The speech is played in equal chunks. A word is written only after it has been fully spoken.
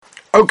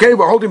Okay,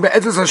 we're holding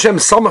Be'etzes Hashem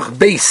Samach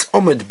Beis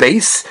Omid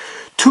Beis,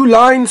 2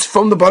 lines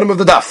from the bottom of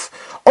the daf.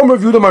 Omer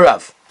Yehuda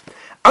Marav.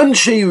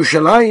 Anshe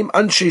Yerushalayim,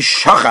 Anshe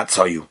Shachatz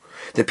Hayu.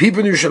 The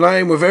people in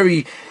Yerushalayim were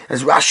very,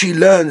 as Rashi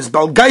learns,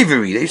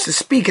 balgaivery. They used to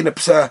speak in a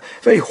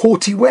very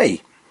haughty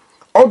way.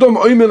 Adam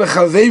oimer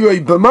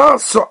lechaveiroi b'ma,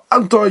 so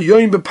anto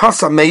yoim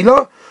b'pasa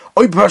meila,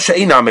 oi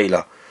b'pasheina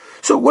meila.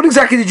 So what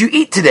exactly did you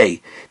eat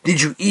today?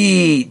 Did you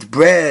eat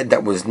bread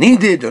that was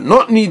needed or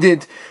not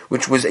needed,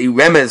 which was a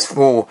remez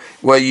for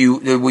were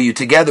you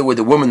together with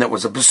a woman that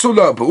was a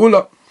basula, a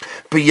ba'ula?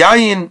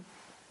 B'yayin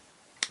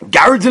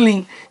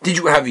gardeli, did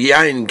you have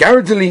yayin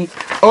gardeli?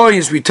 Or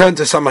is returned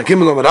to Samach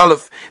Gimel Amud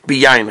Aleph,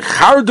 b'yayin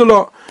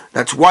chardela,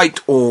 that's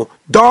white or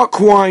dark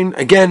wine.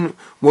 Again,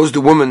 was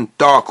the woman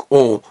dark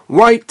or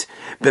white?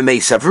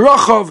 B'meisav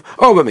rachav,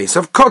 or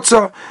b'meisav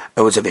kotza.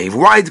 It was a very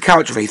wide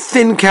couch, a very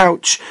thin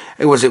couch.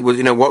 It was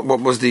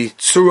what was the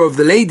surah of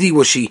the lady?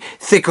 Was she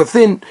thick or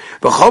thin?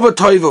 B'chava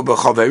toiv or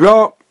b'chava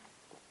ra?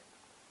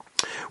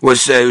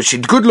 Was she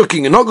good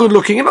looking and not good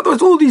looking? In other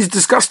words, all these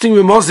disgusting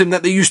remozim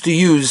that they used to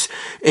use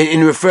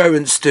in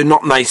reference to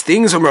not nice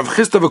things, and Rav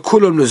Chisda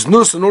v'kulam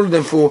l'znus, and all of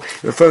them for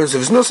reference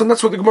of znus, and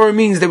that's what the Gemara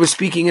means. They were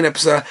speaking in a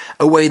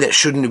way that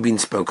shouldn't have been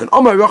spoken.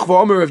 Omar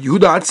Rachva Omar of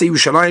Yehuda Atzei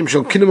Yerushalayim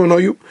shel kinamon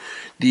hayu.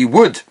 The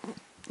wood,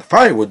 the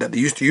firewood that they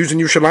used to use in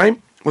Yerushalayim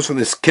was from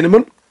this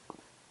kinamon.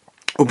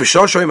 When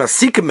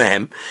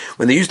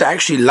they used to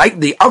actually light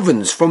the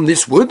ovens from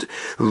this wood,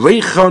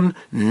 Reichan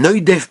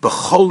Noidef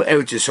B'chol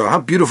Eretz Yisrael. How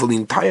beautiful! The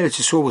entire Eretz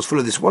Yisrael was full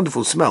of this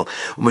wonderful smell.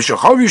 And when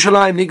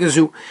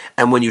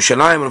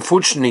Yerushalayim,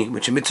 unfortunately,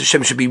 which in Mitzvah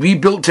Hashem should be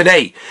rebuilt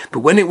today,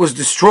 but when it was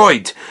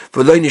destroyed,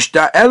 there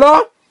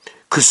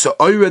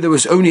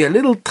was only a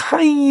little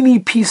tiny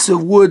piece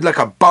of wood like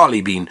a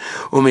barley bean,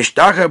 and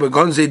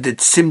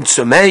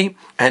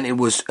it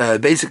was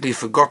basically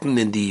forgotten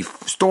in the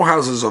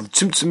storehouses of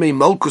Tzimtzumei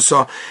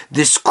Malkusa,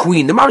 this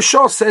queen. The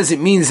Maharsha says it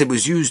means it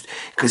was used,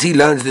 because he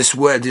learns this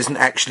word isn't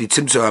actually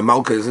Tzimtzumei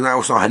Malka, isn't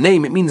also her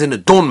name, it means an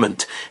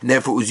adornment, and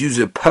therefore it was used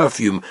as a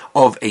perfume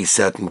of a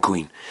certain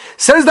queen.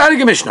 Says the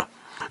Heilige Mishnah,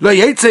 a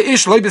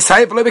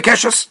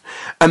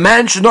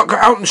man should not go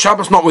out on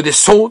Shabbos not with his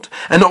sword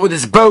and not with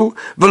his bow,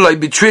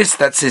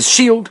 that's his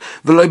shield,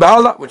 which the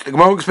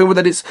Gemara will explain what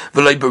that is,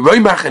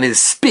 and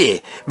his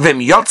spear,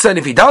 and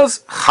if he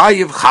does,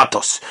 chayiv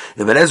chatos.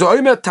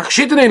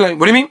 What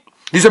do you mean?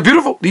 These are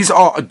beautiful, these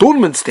are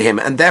adornments to him,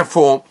 and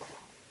therefore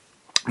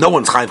no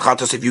one's chayiv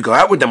chatos if you go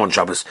out with them on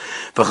Shabbos.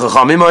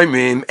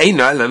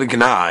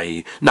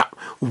 Now,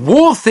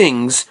 war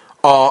things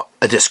are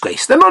a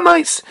disgrace. They're not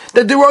nice.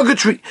 They're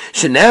derogatory.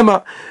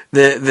 Shenema,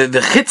 the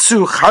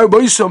chitzu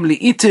charboisom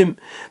liitim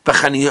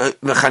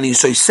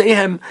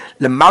v'chanisoisehem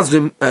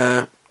lemazim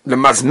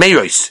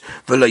lemazmeiros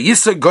v'lo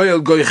yisa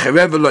goyel goy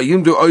cherev v'lo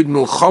yimdu oid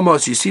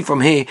milchamos. You see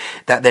from here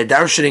that they're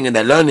darshaning and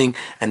they're learning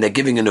and they're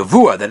giving a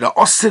nevuah that the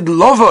osid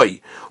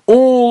lovoi,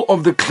 all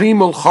of the kli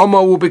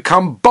milchama will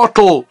become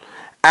bottle.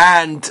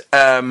 And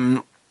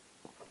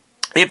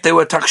if they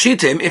were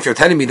takshitim, if you're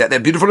telling me that they're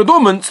beautiful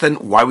adornments, then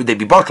why would they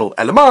be bottle?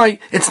 Elamai,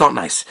 it's not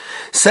nice.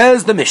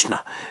 Says the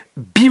Mishnah,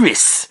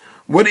 biris.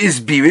 What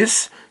is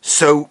biris?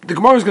 So the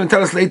Gemara is going to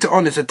tell us later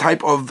on. It's a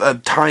type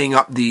of tying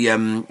up the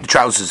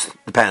trousers,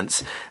 the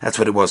pants. That's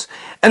what it was.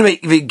 Anyway,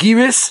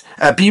 biris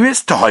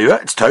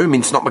tahira. It's tahira,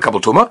 means not makabel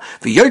tuma.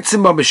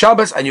 V'yotzim ba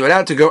b'Shabbos, and you're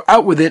allowed to go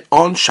out with it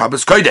on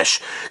Shabbos Kodesh.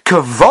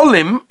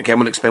 Kavolim. Again,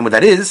 we'll explain what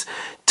that is.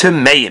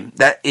 Tameim.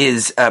 That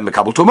is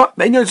makabel tuma.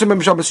 Then yotzim ba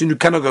b'Shabbos, you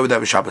cannot go with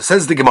that b'Shabbos.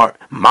 Says the Gemara.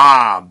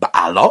 Ma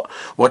ba'ala.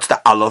 What's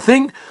the Allah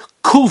thing?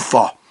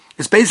 Kulfa.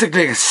 It's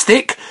basically a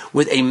stick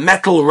with a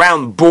metal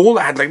round ball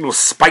that had like little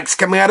spikes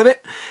coming out of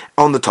it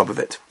on the top of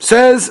it.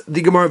 Says the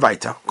Gemara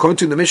Vaita, according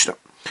to the Mishnah.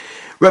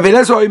 No,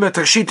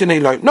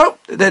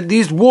 that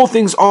these war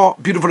things are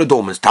beautiful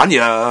adornments.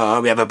 Tanya,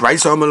 we have a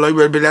Braisa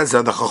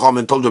the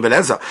Chacham told Rabbi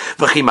Elazar.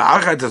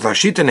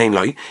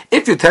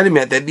 If you're telling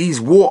me that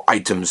these war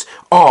items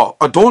are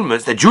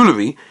adornments, they're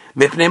jewelry,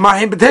 why then,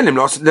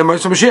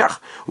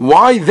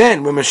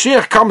 when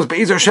Mashiach comes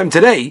Be'ezer Hashem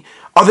today,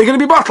 are they going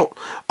to be bottled?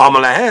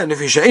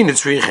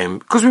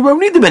 Because we won't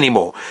need them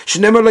anymore. There's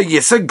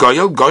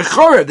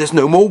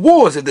no more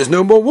wars. If there's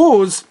no more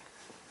wars,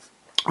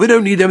 we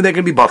don't need them, they're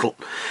going to be bottled.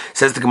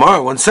 Says the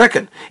Gemara, 1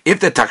 second. If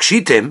they're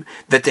takshitim,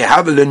 that they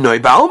have a lenoi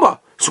ba'alma,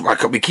 so why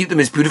can't we keep them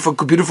as beautiful,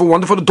 beautiful,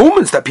 wonderful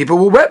adornments that people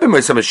will wear by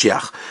Moshe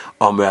Mashiach?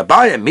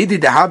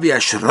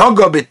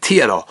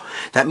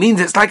 That means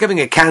it's like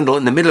having a candle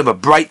in the middle of a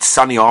bright,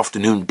 sunny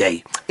afternoon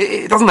day.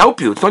 It doesn't help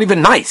you. It's not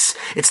even nice.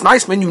 It's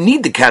nice when you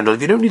need the candle.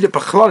 If you don't need it,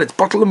 it's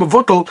bottle and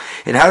mavutl.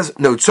 It has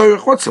no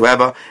tzorich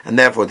whatsoever, and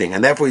therefore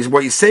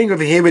what he's saying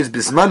over here is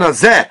bisman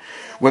hazeh.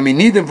 When we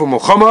need them for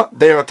Muhammad,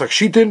 they are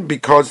takshitin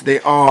because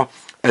they are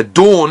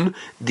adorn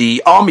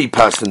the army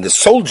person, the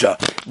soldier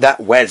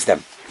that wears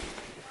them.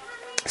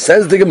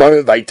 Says the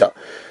Gemara Vaita.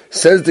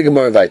 Says the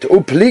Gemara Vayta,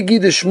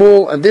 Upligi the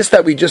Shmuel, and this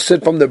that we just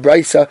said from the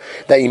Brisa,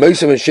 that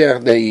Yimosa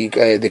Mashiach,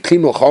 the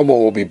Klimo Chama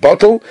will be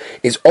bottled,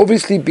 is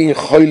obviously being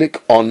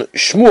cholik on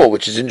Shmuel,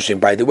 which is interesting.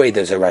 By the way,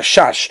 there's a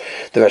Rashash.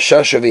 The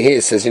Rashash over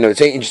here says, it's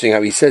very interesting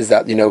how he says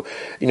that, the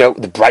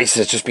Brisa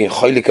is just being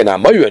cholik on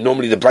Amoira.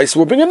 Normally the Brisa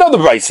will bring another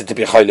Brisa to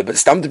be cholik, but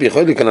Stam to be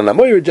cholik on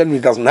Amoira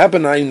generally doesn't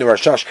happen. I in the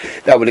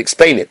Rashash that will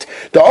explain it.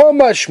 The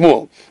Oma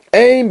Shmuel,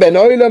 Ein ben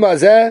Olam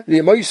Hazeh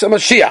Yimosa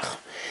Mashiach.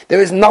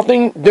 There is no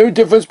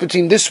difference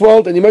between this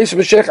world and the Yimosa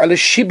Mashiach ala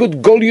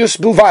shibud golius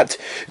bilvad.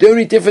 The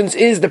only difference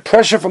is the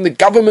pressure from the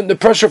government, the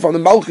pressure from the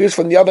Malchus,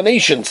 from the other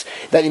nations.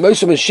 That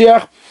Yimosa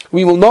Mashiach,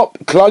 we will not,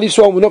 Klal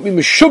Yisrael will not be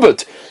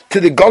meshubed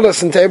to the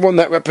Golus and to everyone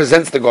that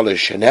represents the Golus.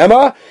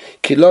 Shenema,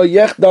 kilo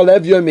yechdal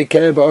evyo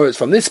mikeh ba'oretz.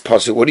 From this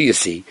passage, what do you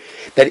see?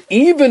 That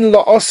even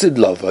la'asid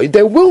lavoi,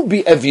 there will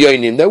be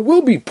evyonim, there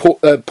will be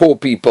poor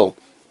people.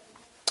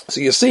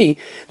 So you see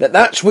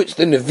that's which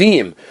the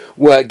Nevi'im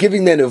were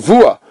giving their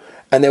nevuah,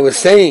 and they were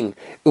saying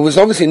it was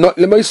obviously not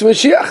L'Moshe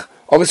Mashiach.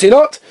 Obviously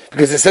not,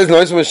 because it says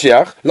L'Moshe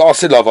Mashiach,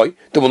 La'asid Lavoi,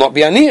 there will not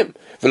be aniyim.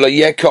 V'lo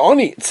yeh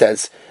ka'oni, it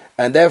says.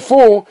 And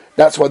therefore,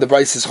 that's why the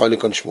Bryce is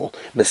cholik on Shmuel.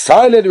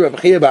 Messiah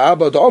Rav Chia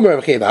Ba'aba, the Omer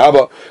Rav Chia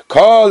Ba'aba,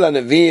 Kol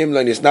HaNevi'im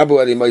Lo Nisnabu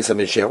Al Yimosa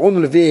Mashiach. All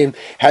the Nevi'im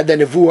had their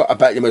nevuah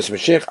about Yimosa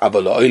Mashiach, Aba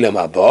Lo Olam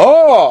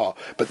Haba.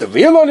 But the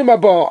real Olam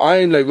Haba,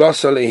 Ayin Lo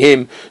Rasa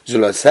Lehim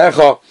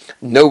Zulasecha.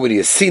 Nobody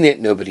has seen it,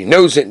 nobody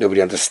knows it,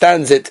 nobody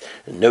understands it,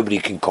 and nobody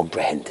can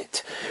comprehend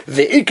it. Now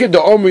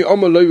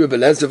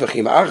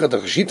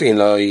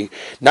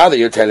that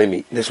you're telling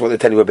me, this is what they're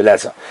telling Rebbe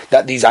Lezer,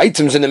 that these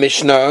items in the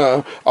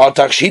Mishnah are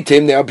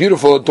takshitim, they are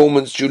beautiful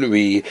adornments,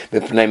 jewelry. Why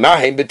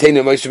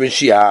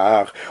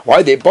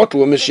they bottle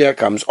when Mashiach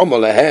comes? So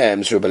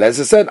Rebbe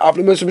Lezer said,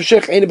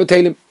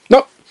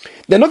 no.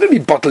 They're not going to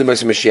be bottling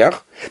Yimosa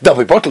Mashiach. They'll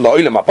be bottled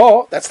L'Olam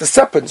Haba. That's the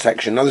separate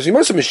section. Now, the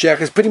Yimosa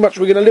Mashiach is pretty much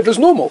we're going to live as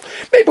normal.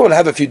 Maybe we'll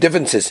have a few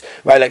differences,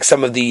 right? Like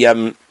some of the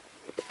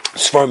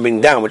Sfarim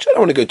bring down, which I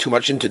don't want to go too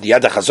much into. The Yad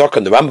HaChazak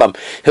and the Rambam,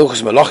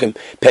 Hilchos Malachim,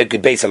 Perek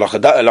Beis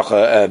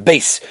Halacha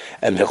Beis,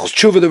 and Hilchos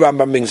Tshuva the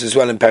Rambam brings as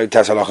well, and Perek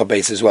Tas Halacha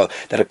Beis as well.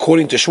 That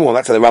according to Shmuel,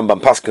 that's how the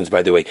Rambam paskins,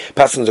 by the way.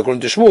 Paskins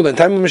according to Shmuel, in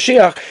time of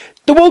Mashiach,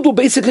 the world will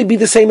basically be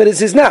the same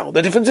as it is now.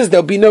 The difference is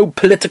there'll be no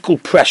political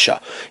pressure.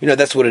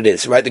 That's what it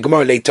is, right? The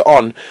Gemara later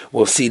on,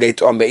 we'll see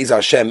later on Be'ez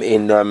Hashem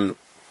in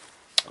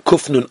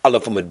Kufnun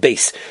Aleph Amud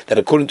Beis, that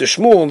according to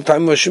Shmuel, in the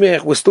time of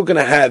Shmuel, we're still going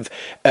to have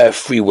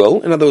free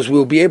will. In other words,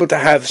 we'll be able to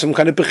have some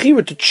kind of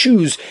bechira to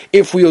choose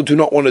if we do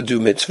not want to do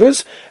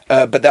mitzvahs.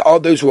 But there are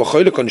those who are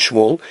cholik on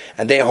Shmuel,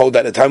 and they hold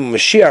that at the time of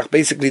Mashiach,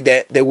 basically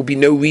there will be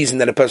no reason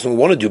that a person will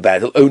want to do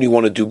bad, he'll only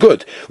want to do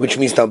good, which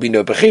means there'll be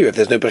no bechira. If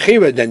there's no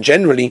bechira, then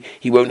generally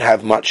he won't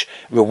have much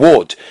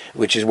reward,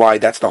 which is why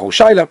that's the whole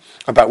shaila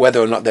about whether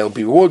or not there will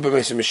be reward by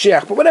Yimosa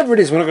Mashiach. But whatever it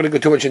is, we're not going to go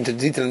too much into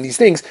detail on these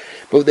things,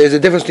 but there's a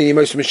difference between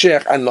Yimosa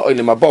Mashiach and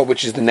L'Olam Haba,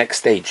 which is the next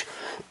stage.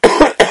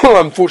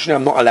 Unfortunately,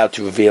 I'm not allowed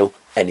to reveal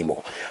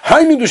anymore.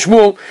 Hainu to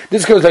Shmuel,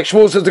 this goes like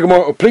Shmuel says the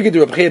Gemara, Pligi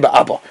to Rav Chia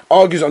Ba'aba,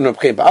 argues on Rav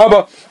Chia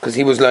Ba'aba, because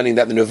he was learning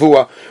that the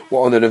Nevuah,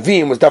 on the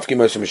Nevi'im, was Dafki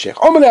Yimosa Mashiach.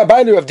 Omelei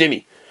Abayli Rav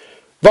Dimi,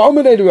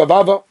 Va'omelei Rav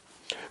Ava,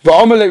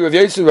 Va'omelei Rav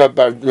Yosef Rav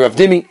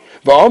Dimi,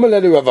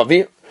 Va'omelei Rav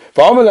Avir,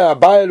 Va'omelei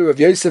Abayli Rav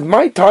Yosef.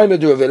 My time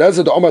to Rav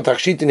Elazar the Omar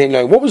Takshitin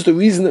Hinai. What was the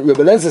reason that Rav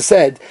Elazar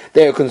said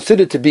they are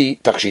considered to be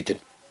Takshitin?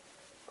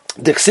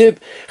 Diksib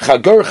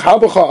Chagor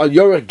Chabacha Al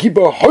Yorech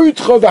Gibor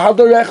Hoytcha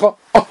V'Hadarecha.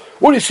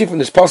 What do you see from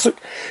this pasuk?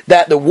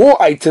 That the war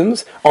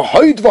items are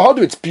Hoyt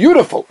V'Hadar. It's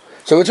beautiful,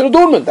 so it's an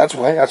adornment. That's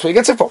where he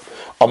gets it from.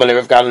 Now,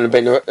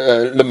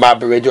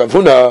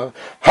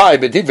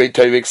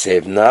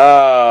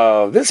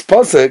 this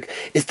pasuk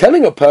is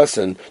telling a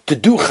person to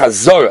do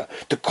chazara,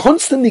 to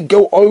constantly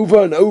go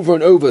over and over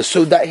and over,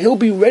 so that he'll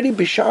be ready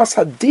b'shas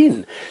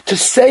hadin to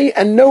say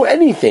and know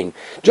anything,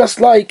 just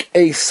like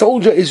a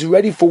soldier is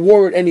ready for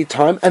war at any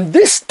time. And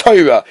this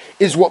Torah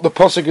is what the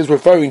pasuk is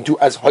referring to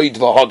as Hoyd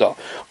v'Hada.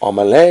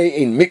 Amalei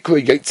in mikra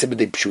yotze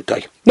b'dei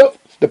pshutai. No.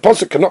 The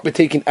pasuk cannot be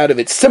taken out of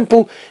its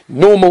simple,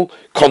 normal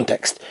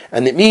context,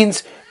 and it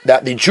means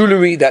that the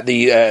jewelry, that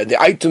the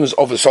items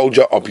of a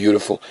soldier are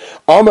beautiful.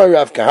 Amar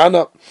Rav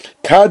Kahana,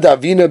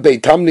 Kadavina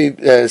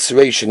Beitamni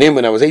Serei Shanim.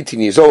 When I was 18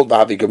 years old,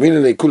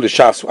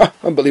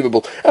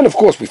 unbelievable. And of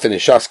course, we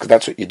finished Shas because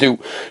that's what you do.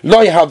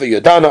 Loi Hava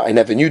Yodana. I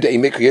never knew that he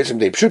make Yesim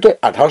De Pshuta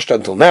at Hashta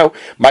until now.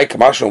 My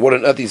Kamashon, what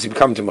on earth is he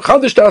become to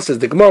Machadish? Says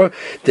the Gemara,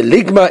 the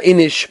Ligma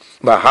Inish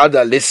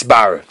Mahada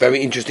Lisbar.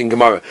 Very interesting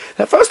Gemara.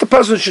 Now, first, the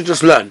person should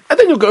just learn, and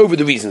then you'll go over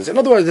the reasons. In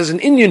other words, there's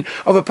an Indian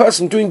of a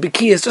person doing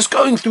Bikiyas, just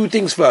going through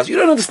things first. You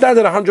don't understand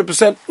it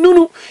 100%.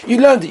 No, you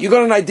learned it. You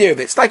got an idea of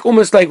it. It's like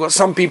almost like what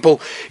some people,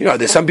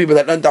 there's some people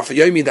people that learn Daf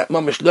Yomi, that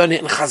mamish learn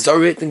it and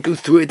chazor it and go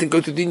through it and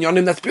go through the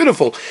inyanim. That's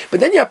beautiful. But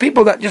then you have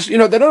people that just, they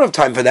don't have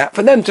time for that.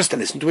 For them, just to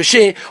listen to a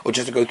shir, or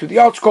just to go through the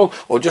article,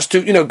 or just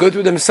to, go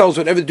through themselves,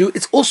 whatever they do.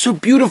 It's also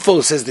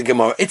beautiful, says the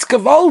Gemara. It's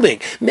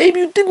gavaldig. Maybe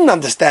you didn't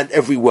understand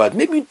every word.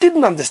 Maybe you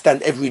didn't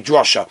understand every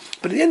drasha.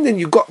 But at the end, then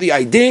you got the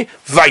idea.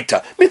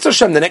 Weiter. Mitzvah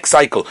Hashem, the next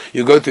cycle,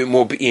 you go through it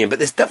more be'im. But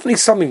there's definitely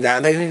something there,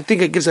 and I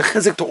think it gives a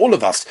chizuk to all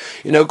of us,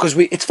 because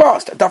it's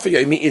fast. Daf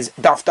Yomi is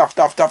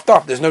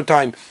daf. There's no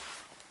time,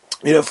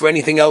 for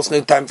anything else, no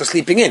time for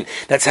sleeping in.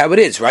 That's how it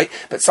is, right?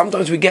 But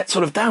sometimes we get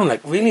sort of down, like,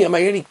 really, am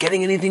I really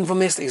getting anything from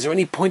this? Is there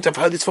any point? I've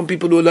heard this from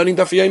people who are learning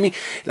Daf Yomi.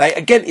 Like,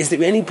 again, is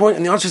there any point?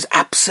 And the answer is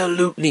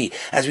absolutely.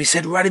 As we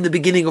said right in the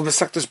beginning of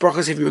Masechtas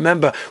Brachos, if you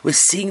remember, we're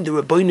seeing the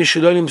Rabbeinu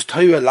Shalom's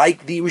Torah,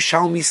 like the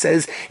Yerushalmi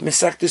says in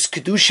Masechtas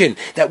Kedushin,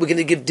 that we're going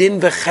to give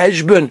din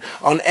v'cheshbon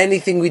on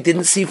anything we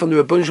didn't see from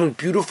the Rabbeinu Shalom's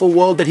beautiful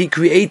world that he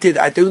created.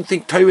 I don't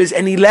think Torah is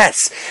any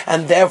less.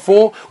 And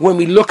therefore, when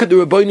we look at the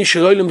Rabbeinu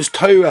Shalom's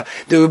Torah,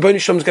 the Rabbeinu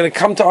Shalom is going to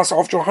come to us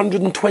after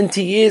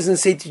 120 years and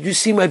say, did you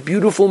see my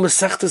beautiful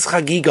Masechtas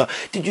Chagiga?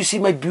 Did you see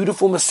my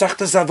beautiful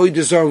Masechtas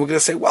Avodah Zarah? We're going to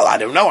say, well, I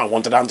don't know. I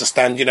wanted to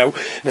understand,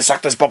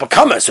 Masechtas Baba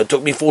Kama, so it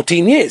took me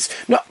 14 years.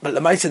 No, but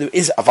Lamaisa, there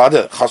is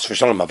Avada, Chas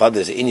v'Shalom, Avada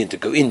is an Inyan to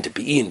go in, to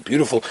be in,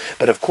 beautiful.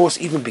 But of course,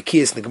 even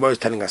Bikiyas, the Gemara is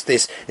telling us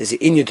this, there's an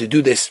Inyan to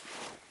do this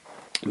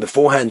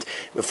beforehand,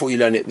 before you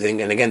learn it.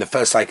 And again, the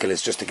first cycle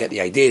is just to get the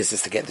ideas,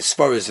 just to get the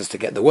svaras, just to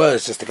get the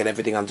words, just to get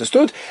everything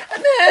understood,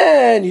 and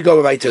then you go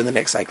right in the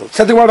next cycle.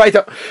 Something more right. Two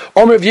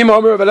Talmidei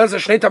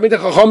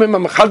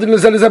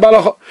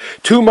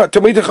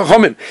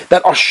Chachamim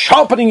that are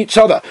sharpening each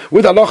other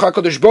with Allah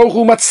HaKadosh Baruch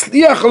Hu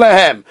matzliach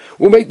lehem,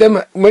 will make them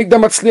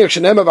matzliach.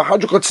 Shene'emar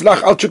v'hadru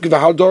kotzlach al chuki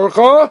v'hal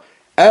dorcha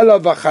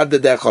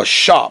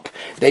sharp.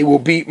 They will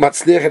be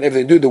matzliach and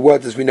everything. Do the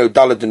words, as we know,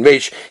 dalad and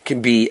reish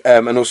can be,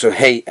 and also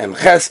hey and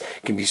ches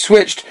can be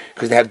switched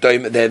because they have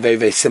doim. They're very,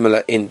 very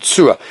similar in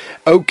surah.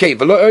 Okay,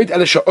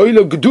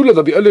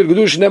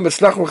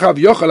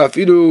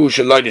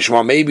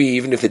 maybe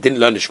even if they didn't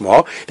learn the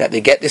Shema, that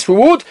they get this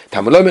reward. No,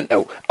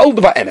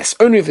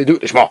 only if they do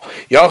the Shema.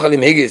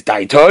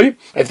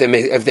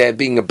 If they're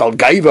being a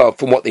balgaiva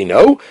from what they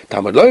know.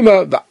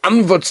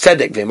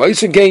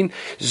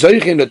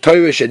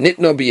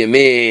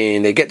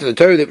 They get to the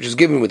Torah which is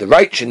given with the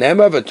right.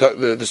 Shenema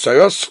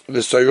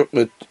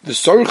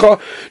v'sorcha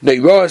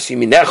neiras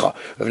yiminecha.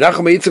 Rav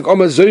Nachman Yitzchak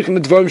Omer zoichen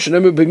l'dvarim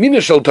shenema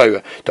b'mina shel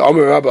Torah. The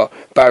Omer Rabba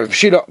bar Rav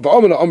Shila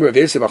v'Omer Omer Rav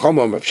Yosef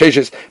v'Chama Omer Rav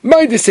Sheshes.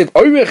 My disiv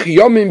oirech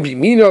yomim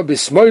b'mina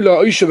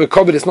b'smoila oisha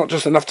v'kovid. It's not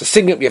just enough to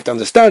sing it; we have to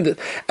understand it.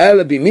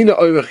 Ela b'mina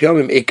oirech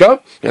yomim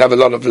ikka. You have a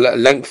lot of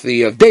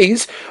lengthy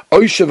days.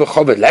 Oisha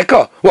v'kovid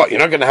leka. What? You're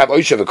not going to have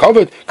oisha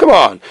v'kovid? Come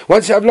on!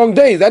 Once you have long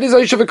days, that is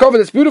oisha v'kovid.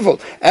 That's beautiful.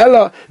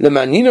 Ela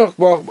lemaninoch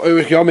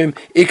oirech yomim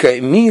ikka.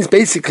 It means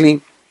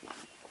basically,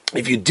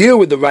 if you deal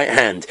with the right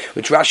hand,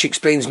 which Rashi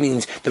explains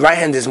means the right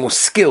hand is more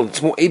skilled,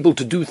 it's more able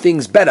to do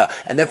things better,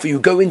 and therefore you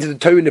go into the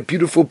Torah in a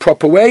beautiful,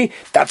 proper way,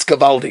 that's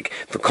gavaldik.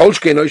 For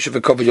kolshke and osha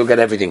v'kovid, you'll get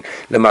everything.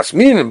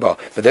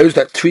 For those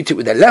that treat it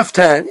with their left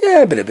hand,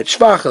 a bit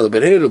schwach, a little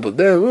bit here, a little bit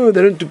there,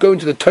 they don't go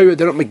into the Torah,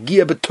 they don't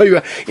megia but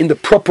Torah in the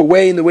proper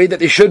way, in the way that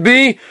they should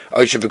be.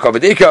 Osha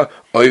v'kovid ika,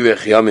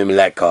 oirech yamim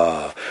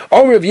leka.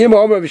 Omer of Yima,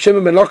 Omer of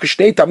Shimon ben Lacha,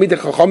 Shnei Talmidei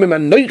Chachamim,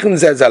 and Noichen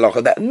zeh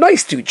zeh. They're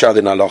nice to each other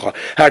in halacha.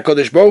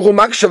 HaKadosh Baruch Hu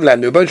makshav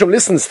land. The Rebbeinu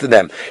listens to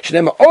them.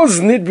 Shnema oz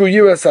nidbru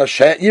yireh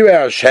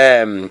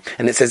Hashem,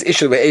 and it says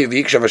Ishel ve'ev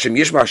v'yikshav Hashem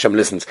Yishma. Hashem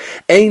listens.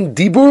 Ein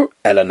dibur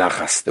ela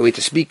nachas. The way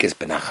to speak is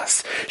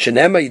benachas.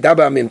 Shnema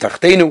yidaber amim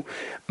tachtenu.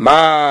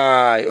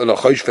 My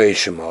Olochosh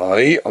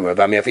Veishemai, or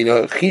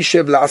Bamiafino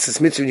Chishev Lasses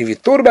Mitzvah, if you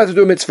thought about to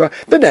do a mitzvah,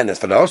 but then as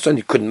for the last one,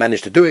 you couldn't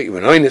manage to do it, you were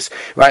annoying,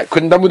 right?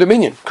 Couldn't done with a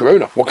minion.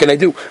 Corona. What can I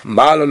do?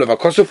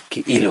 Malolavakosof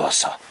ki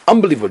iluasa.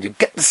 Unbelievable, you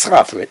get the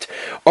schar for it.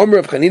 Omer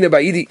of Chanina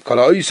Ba'idi,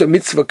 Kalaoysa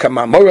mitzvah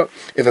kamamora.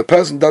 If a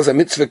person does a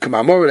mitzvah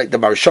kamamora, like the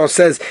Maharsha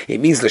says, it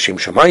means L'Shem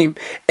Shamayim.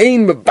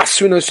 Ein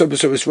mebasrino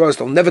sobesovus ros,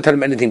 they'll never tell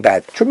him anything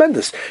bad.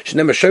 Tremendous.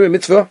 Shenem Hashem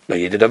mitzvah, no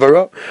yedid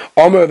avara.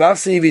 Omer of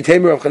Asi,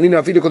 Vitemer of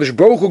Chanina Afidu Kodesh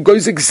Baruch Hu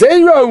goes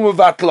Xero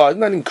Vatla. Isn't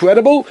that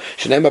incredible?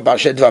 Shenema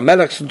Bashed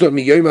Vamelech Sutur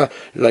Miyoma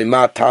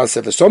Loima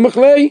Tasef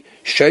Somachlei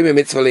Shema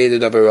Mitzvah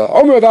Leided Avera.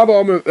 Omer of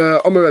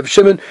Abba Omer of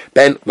Shimon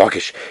Ben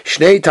Lakish.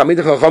 Shnei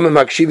Talmidei Chachamim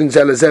Makshivin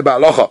Zelazeh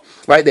Ba'alocha.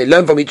 Right, they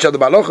learn from each other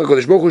Ba'alocha.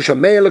 Kodesh Baruch Hu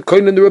Shamei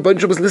Lekoin, and the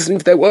Rebbeinu was listening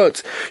to their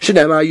words.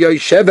 Shenema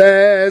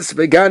Yosheves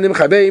Veganim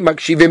Chavei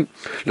Makshivim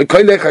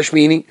Lekoin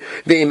Lechashmini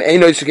Ve'im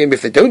Einos again.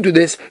 If they don't do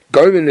this,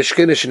 go in the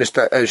Shechina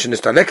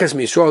Shenistalekas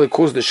Yisrael, it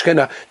causes the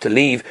Shechina to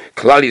leave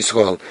Klal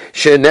Yisrael.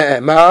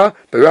 Shenema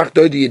Barach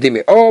Dodi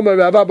Yedimi. Omer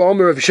Rabba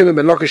Omer of Shimon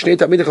Ben Lakish Shnei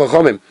Talmidei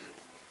Chachamim.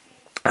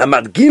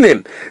 Hamad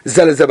Gilim,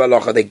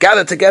 they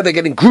gather together,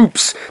 get in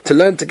groups to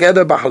learn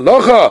together.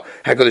 Bahalacha,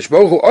 Hakadosh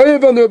Baruch Hu,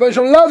 Oyev, the Rebbe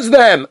Shalom loves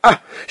them.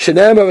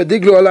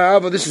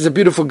 This is a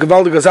beautiful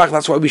Gevaldig Azach.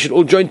 That's why we should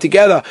all join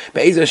together.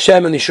 Be'ez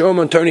Hashem and Yishurim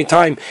on Turning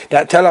Time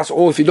that tell us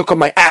all. If you look on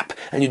my app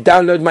and you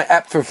download my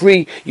app for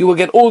free, you will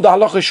get all the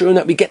halacha shurim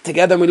that we get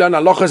together and we learn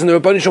halachas. And the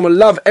Rebbe Shalom will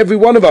love every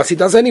one of us. He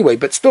does anyway,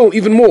 but still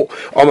even more.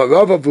 But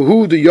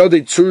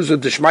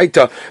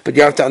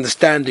you have to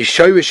understand the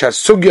Shoyrish has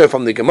sugya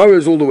from the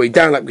Gemaras all the way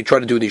down, like we try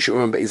to do the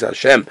Shurim Be'ez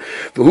Hashem.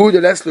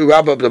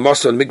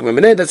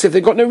 That's if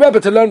they've got no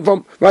Rebbe to learn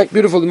from. Right,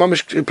 beautiful. The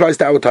Mamish applies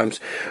to our times.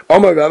 A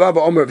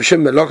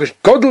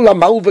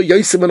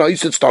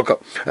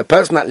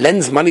person that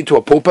lends money to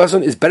a poor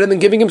person is better than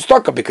giving him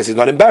stocker because he's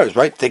not embarrassed,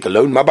 right? Take a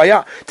loan,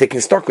 mabaya. Taking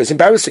stocker is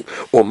embarrassing.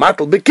 Or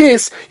matal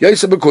bekis,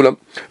 yosef bekulam.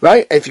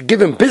 Right? If you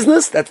give him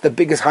business, that's the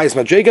biggest, highest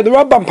madrega. The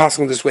Rambam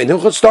passing this way in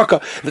Hilchot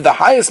Stocker, that the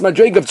highest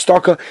madrega of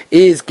stocker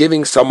is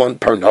giving someone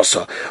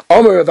parnasa.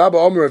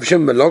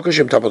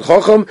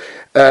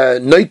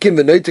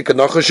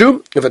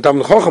 If a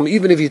Talmid Chacham,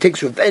 even if he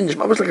takes revenge,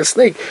 almost like a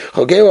snake,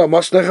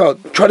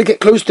 try to get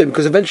close to him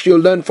because eventually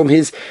you'll learn from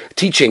his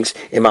teachings.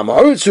 Imam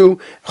Ha'aretzu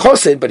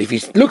Chosid, but if he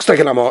looks like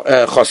an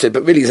Chosid,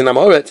 but really he's an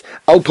Amoret,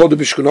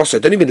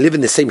 don't even live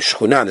in the same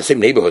shchuna, in the same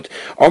neighborhood.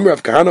 Omer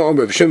of Kahana,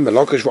 Omer of Shim,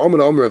 Melokish,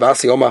 Omer of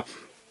Asi, Omer.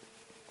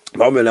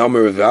 Anyone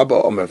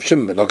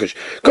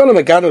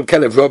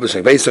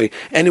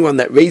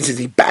that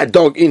raises a bad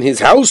dog in his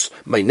house,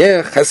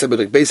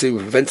 basically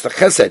prevents the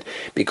chesed,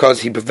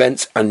 because he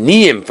prevents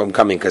aniyim from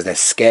coming, because they're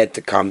scared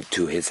to come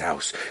to his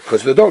house.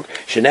 Because the dog,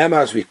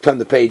 Shenema, as we turn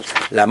the page,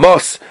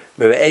 Lamos,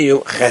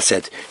 Mere'eyu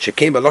Chesed.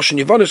 Shekem Baloshin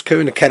Yavonis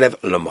Kohen Kelev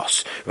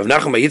Lamos. Rav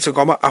Nachum Yitzchak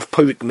Omer Af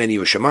Porik Meni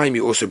Yerushalayim.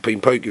 You also bring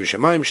Porik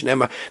Yerushalayim.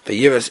 Shnema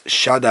Ve'Yeres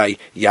Shaddai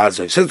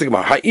Yazov. Says the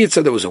Gemara.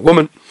 Ha'itza, there was a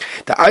woman.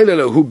 The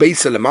Eilelo who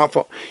Beisa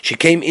Lemafa. She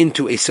came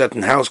into a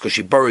certain house because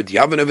she borrowed the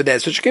oven over there,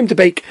 so she came to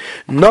bake.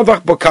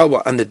 Novach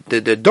Bokalwa, and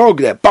the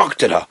dog there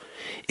barked at her.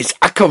 It's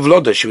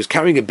akavloda. She was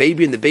carrying a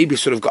baby, and the baby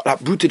sort of got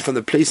uprooted from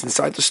the place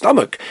inside the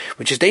stomach,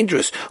 which is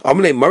dangerous.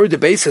 Amalei Murray the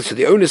basis. So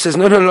the owner says,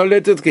 no,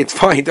 let it. It's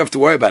fine. You don't have to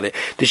worry about it.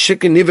 The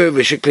shiklin niver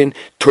v'shiklin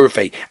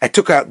turfe. I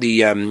took out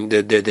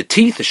the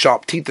teeth, the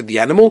sharp teeth of the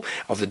animal,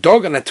 of the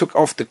dog, and I took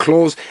off the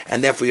claws,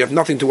 and therefore you have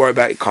nothing to worry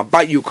about. It can't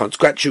bite you, can't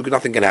scratch you,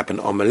 nothing can happen.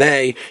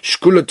 Amalei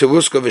shkula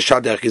teruska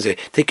v'shadach is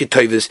take your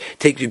tovers,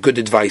 take your good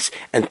advice,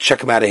 and check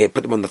them out of here.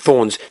 Put them on the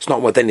thorns. It's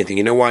not worth anything.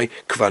 You know why?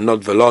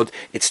 Kvanod velod.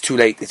 It's too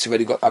late. It's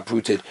already got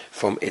uprooted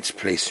from its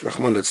place.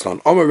 Rahman Litzlan.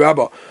 Amar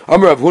Rabba,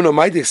 Amar Rav Huna,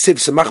 Maidik Siv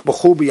Samach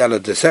B'chu B'yala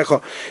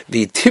Desecha,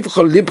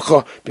 V'tivcha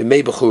Libcha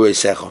B'mei B'chu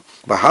Esecha,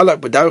 V'halak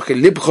B'darche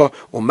Libcha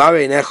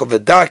U'mare Necha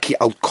V'daki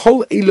Al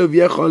Kol Elov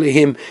Yecha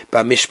Lehim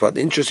B'mishpat.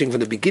 Interesting,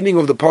 from the beginning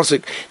of the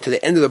pasuk to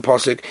the end of the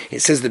pasuk, it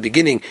says the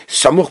beginning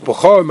Samuch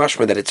B'chor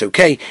Mashma, that it's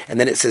okay, and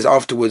then it says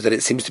afterwards that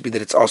it seems to be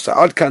that it's also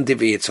Adkan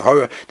Divi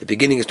Yitzhara. The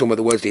beginning is talking about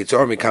the words the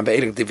Yitzhara Mikam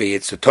Be'elech Divi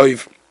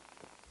Yitzhotov.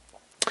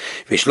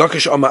 Says the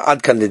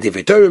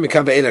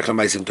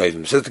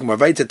Gemara,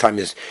 weiter, time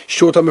is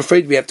short, I'm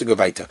afraid we have to go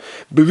weiter.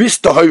 Bris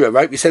Tahora,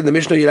 right? We said in the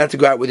Mishnah you'll have to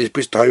go out with his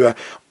Bris Tahora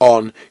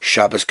on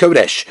Shabbos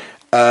Kodesh.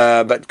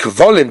 But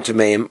Kavolim to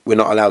Meim, we're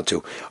not allowed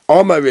to.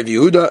 Amar Rav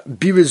Yehuda,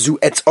 Birizu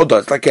Etz Oda.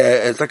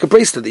 It's like a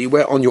bracelet that you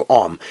wear on your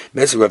arm.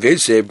 Mesa Rav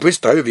Yehuda, Bris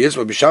Tahora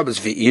v'Yisrael b'Shabbos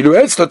v'ilu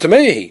Etz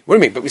Tomei. What do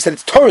you mean? But we said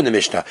it's Torah in the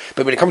Mishnah.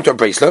 But when it comes to a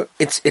bracelet,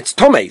 it's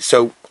Tomei.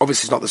 So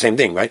obviously it's not the same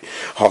thing, right?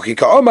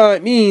 Hakika Amar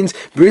means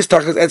Bris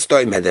Tachas Etz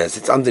Doim Hedes.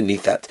 It's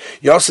underneath that.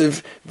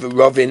 Yosef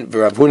v'Ravin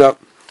v'Rav Huna.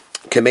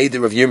 Kamei the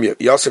Rav Yirmiyah,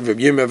 Yosef Rav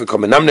Yirmiyah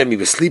v'komanamnem, he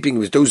was sleeping, he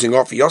was dozing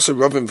off. Yosef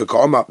Ravin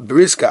v'koama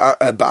biriska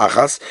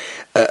ba'achas,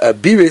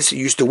 biris you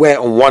used to wear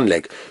on one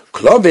leg.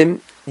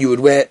 Klovim you would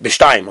wear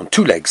b'shtayim, on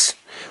two legs.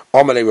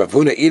 Amalei Rav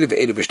Huna ilu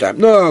v'elu b'shtayim.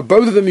 No,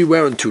 both of them you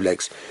wear on two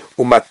legs.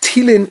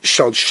 Umatilin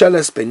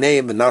shalsheles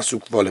b'neim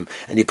v'nasuk volim,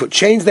 and you put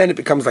chains there and it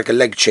becomes like a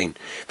leg chain.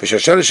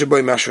 V'shalsheles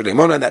sheboy mashur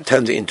lemona, and that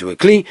turns it into a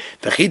kli.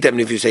 V'chitem,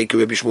 if you say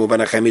Rabbi Shmuel ben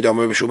Achemi,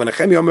 Rabbi Shmuel ben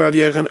Achemi, Rav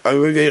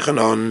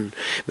Yechanan,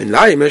 min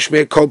layim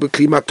leshmei kol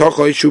b'kli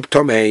matochoy shub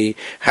tomei.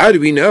 How do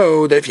we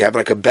know that if you have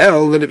like a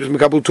bell then it was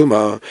mekabel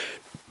tuma?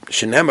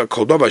 Shenema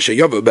koldova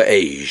sheyovu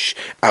be'eish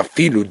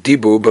afilu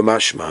dibu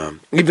b'mashma.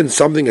 Even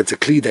something that's a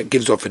kli that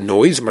gives off a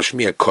noise,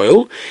 mashmiya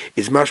koil,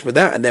 is mashma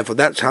that, and therefore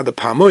that's how the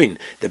pamoin,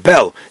 the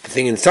bell, the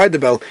thing inside the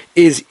bell,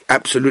 is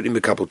absolutely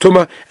mekabel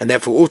tuma, and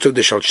therefore also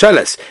the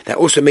shalsheles that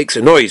also makes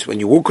a noise when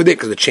you walk with it,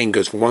 because the chain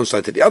goes from one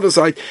side to the other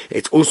side.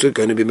 It's also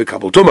going to be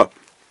mekabel tuma.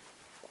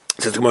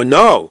 Says the Gemara,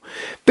 no.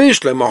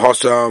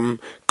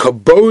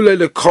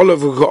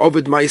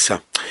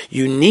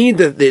 You need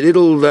the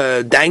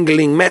little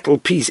dangling metal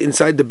piece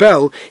inside the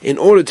bell in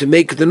order to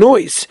make the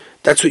noise.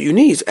 That's what you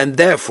need, and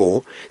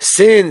therefore,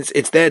 since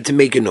it's there to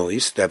make a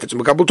noise, therefore it's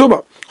Mekabel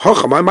Tumah.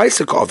 Hocha, my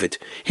Maisa of it.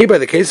 Here, by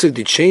the case of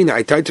the chain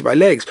I tied to my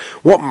legs,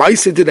 what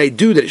Maisa did I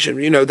do that it should,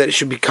 that it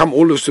should become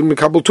all of a sudden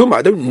Mekabel Tumah?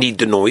 I don't need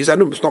the noise.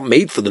 It's not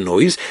made for the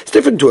noise. It's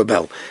different to a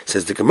bell.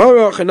 Says the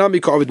Gemara, Chanami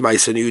Kovid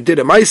Maisa. And you did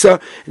a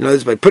Maisa, in other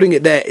words, by putting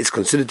it there, it's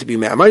considered to be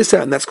Mea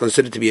Maisa, and that's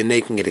considered to be a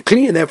making it a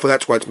clean, and therefore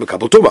that's why it's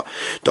Mekabel Tumah.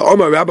 The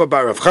Omer Rabba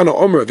Bar Rav Chana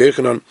Omer Rav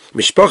Yechanan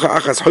Mishpacha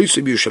Achas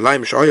Hoysu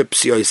B'Yushalayim Sh'Oya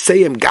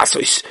P'Sioyseim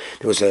Gasois.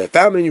 There was a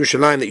family in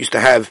Yerushalayim that used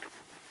to have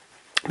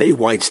very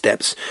wide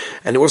steps,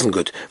 and it wasn't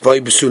good.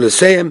 And the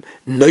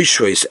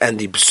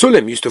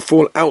Basulim used to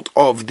fall out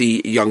of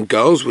the young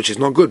girls, which is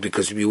not good,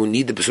 because you will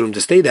need the Basulim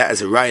to stay there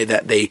as a raya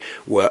that they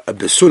were a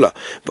Basula.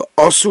 But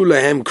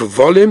Osulahem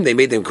Kavolim, they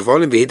made them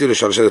Kavolim,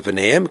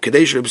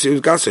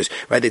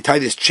 right? They tie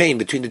this chain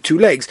between the two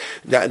legs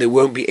that they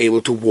won't be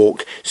able to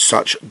walk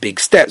such big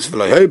steps.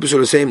 And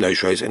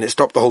it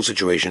stopped the whole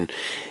situation.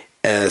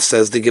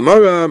 Says the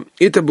Gemara,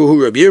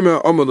 Itabuhu Rabbi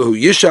Yirma, Omalahu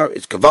Yishar,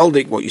 it's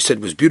Kavaldik, what you said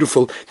was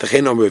beautiful,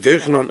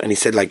 and he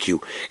said like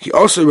you. He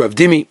also, Rav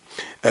Dimi,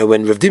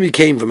 when Rav Dimi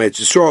came from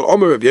Eretz Yisrael,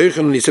 Omer Rav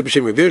Yechanan, he said, Rav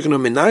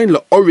Yechanan, Minayin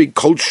la'orig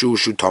kol shu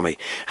shutami.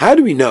 How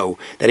do we know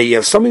that you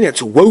have something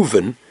that's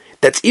woven,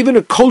 that's even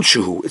a kol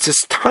shu? It's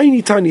this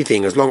tiny, tiny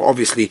thing, as long,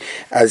 obviously,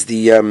 as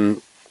the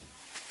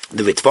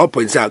Ritva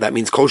points out, that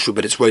means kosher,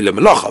 but it's roi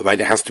lemelacha, right?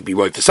 It has to be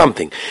roi for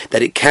something.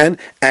 That it can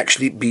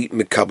actually be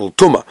Mekabel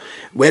Tumah.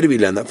 Where do we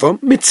learn that from?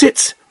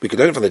 Mitzitz. We could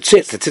learn it from the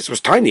tzitz. The tzitz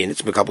was tiny and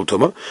it's Mekabel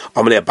Tumah.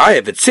 Amalei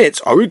Abaye, the tzitz,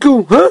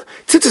 oriku, huh?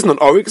 Tzitz is not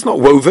orik, it's not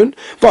woven.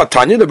 But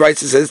Tanya, the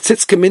Brisa says,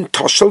 tzitz kamin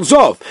toshel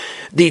zov.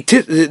 The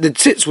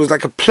tzitz was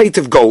like a plate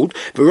of gold.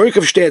 The roik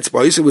of shtei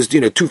etzba'is, it was,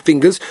 2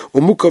 fingers.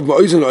 Umukav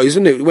ma'ozen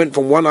oizen, it went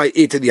from one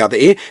ear to the other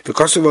ear.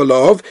 Because of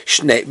olav,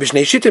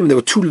 b'shnei shittim, there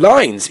were 2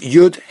 lines.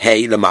 Yud,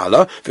 hey,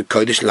 lamala, the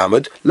kodesh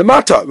lamed,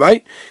 lamata,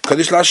 right?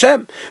 Kodesh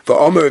Lashem. The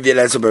Omer of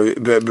Yelezer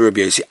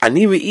b'Rabbi Yossi,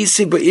 ani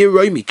re'isi ba'ir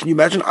roimi. Can you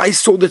imagine? I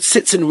saw the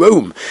tzitz in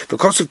Rome.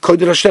 Because of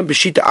Kodesh Hashem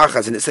b'shita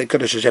achaz, and it said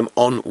Kodesh Hashem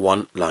on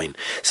one line.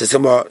 So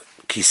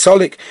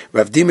Kisolik,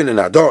 Rav Dimin and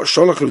Ador,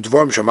 Sholach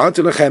Ludvorim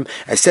Shamarti Lechem.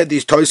 I said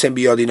these toys and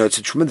beyond, it's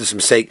a tremendous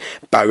mistake.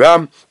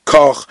 Baram,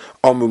 Koch,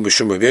 Omu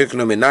Mishum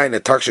Revirkunum, Menayin, a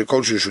taksha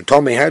Kolshu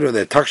Shutome, how do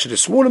they taksha the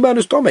small amount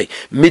of Tome?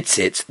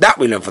 Mitzitz, that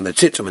we learn from the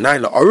Tzitz,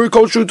 Menayin, Oru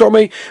Kolshu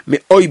Tome, Me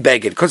Oi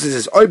Beged. Because it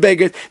says Oi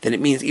Beged, then it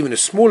means even a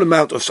small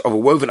amount of a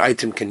woven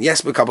item can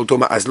yes be Kabal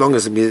Toma, as long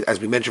as we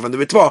mentioned from the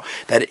Ritva,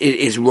 that it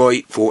is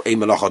Roy for a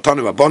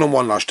Malachotonu. Rabbanon,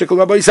 one last tickle,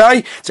 Rabbi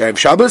Isai, Zerim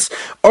Shabbos,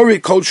 Ori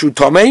Kolshu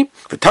Tome,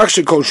 for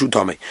taksha Kolshu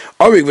Tome.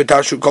 Orig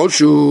v'tashu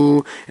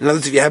kolshu. In other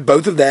words, if you have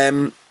both of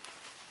them,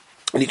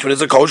 and each one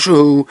is a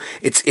kolshu,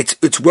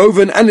 it's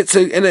woven and it's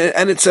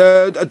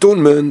a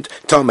adornment.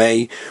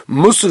 Tamei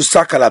musu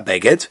sakala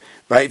beged.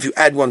 Right, if you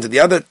add one to the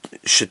other,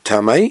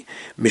 shetamei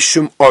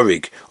mishum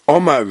orig.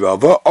 Omar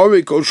Rava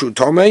orig kolshu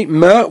tamei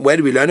ma. Where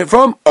do we learn it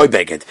from? Oy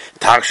beged.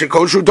 Taksha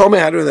kolshu tamei.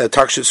 How do we learn that?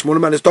 Taksha small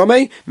amount is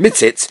tamei.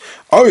 Mitzitz.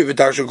 Orig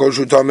v'taksha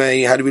kolshu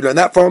tamei. How do we learn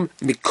that from?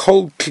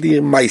 Mikol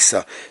clear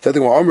maisa.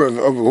 Something what Omar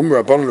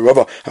Rabbanon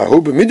Rava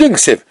hahu b'midyon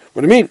ksiv.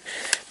 What do you mean?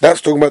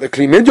 That's talking about the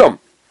kli midyon.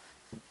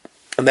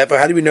 And therefore,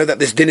 how do we know that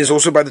this din is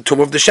also by the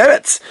tomb of the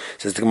Sheretz?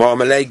 Says the Gemara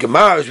Malay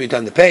Gemara, as we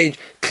turn the page,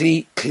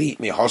 Kli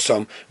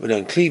Mihosam. We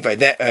know Kli by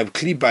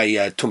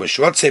Tumas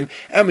Shrotzim,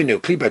 and we know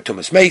Kli by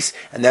Tumas Mace,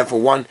 and therefore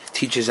one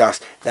teaches us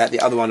that the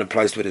other one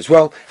applies to it as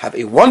well. Have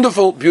a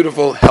wonderful,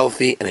 beautiful,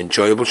 healthy, and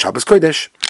enjoyable Shabbos Kodesh.